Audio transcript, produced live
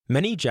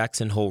Many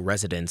Jackson Hole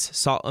residents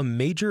saw a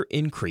major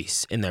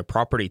increase in their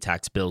property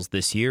tax bills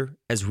this year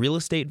as real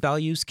estate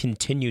values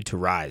continue to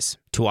rise.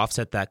 To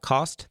offset that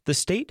cost, the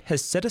state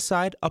has set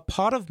aside a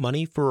pot of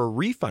money for a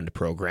refund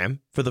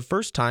program for the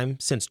first time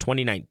since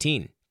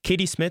 2019.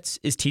 Katie Smits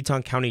is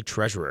Teton County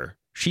Treasurer.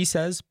 She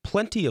says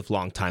plenty of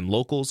longtime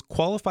locals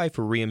qualify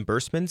for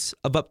reimbursements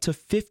of up to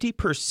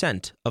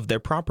 50% of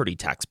their property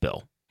tax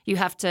bill. You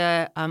have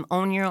to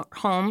own your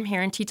home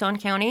here in Teton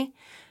County.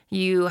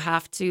 You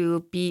have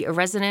to be a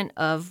resident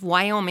of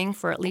Wyoming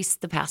for at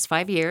least the past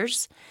 5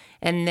 years.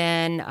 And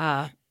then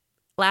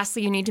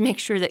lastly, you need to make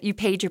sure that you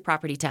paid your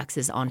property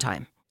taxes on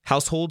time.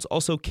 Households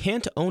also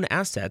can't own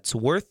assets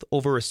worth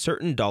over a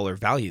certain dollar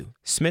value.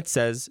 Smith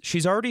says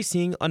she's already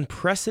seeing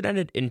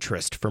unprecedented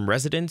interest from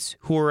residents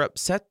who are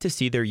upset to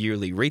see their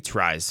yearly rates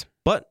rise.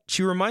 But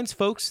she reminds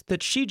folks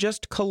that she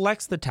just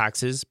collects the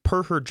taxes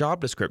per her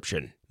job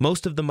description.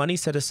 Most of the money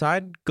set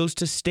aside goes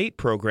to state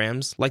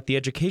programs like the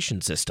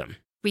education system.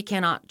 We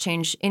cannot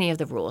change any of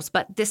the rules,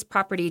 but this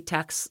property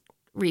tax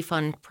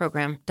refund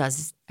program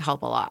does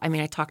help a lot. I mean,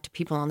 I talked to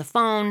people on the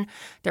phone.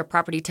 Their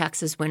property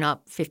taxes went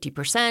up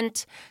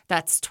 50%.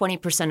 That's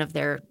 20% of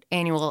their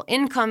annual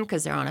income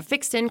because they're on a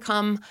fixed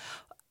income.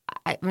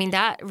 I mean,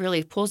 that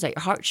really pulls at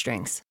your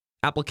heartstrings.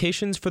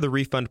 Applications for the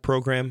refund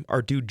program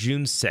are due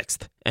June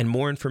 6th, and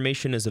more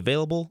information is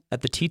available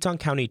at the Teton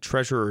County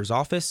Treasurer's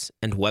Office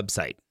and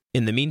website.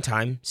 In the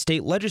meantime,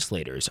 state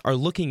legislators are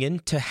looking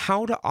into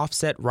how to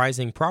offset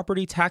rising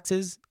property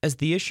taxes as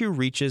the issue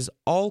reaches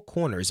all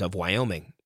corners of Wyoming.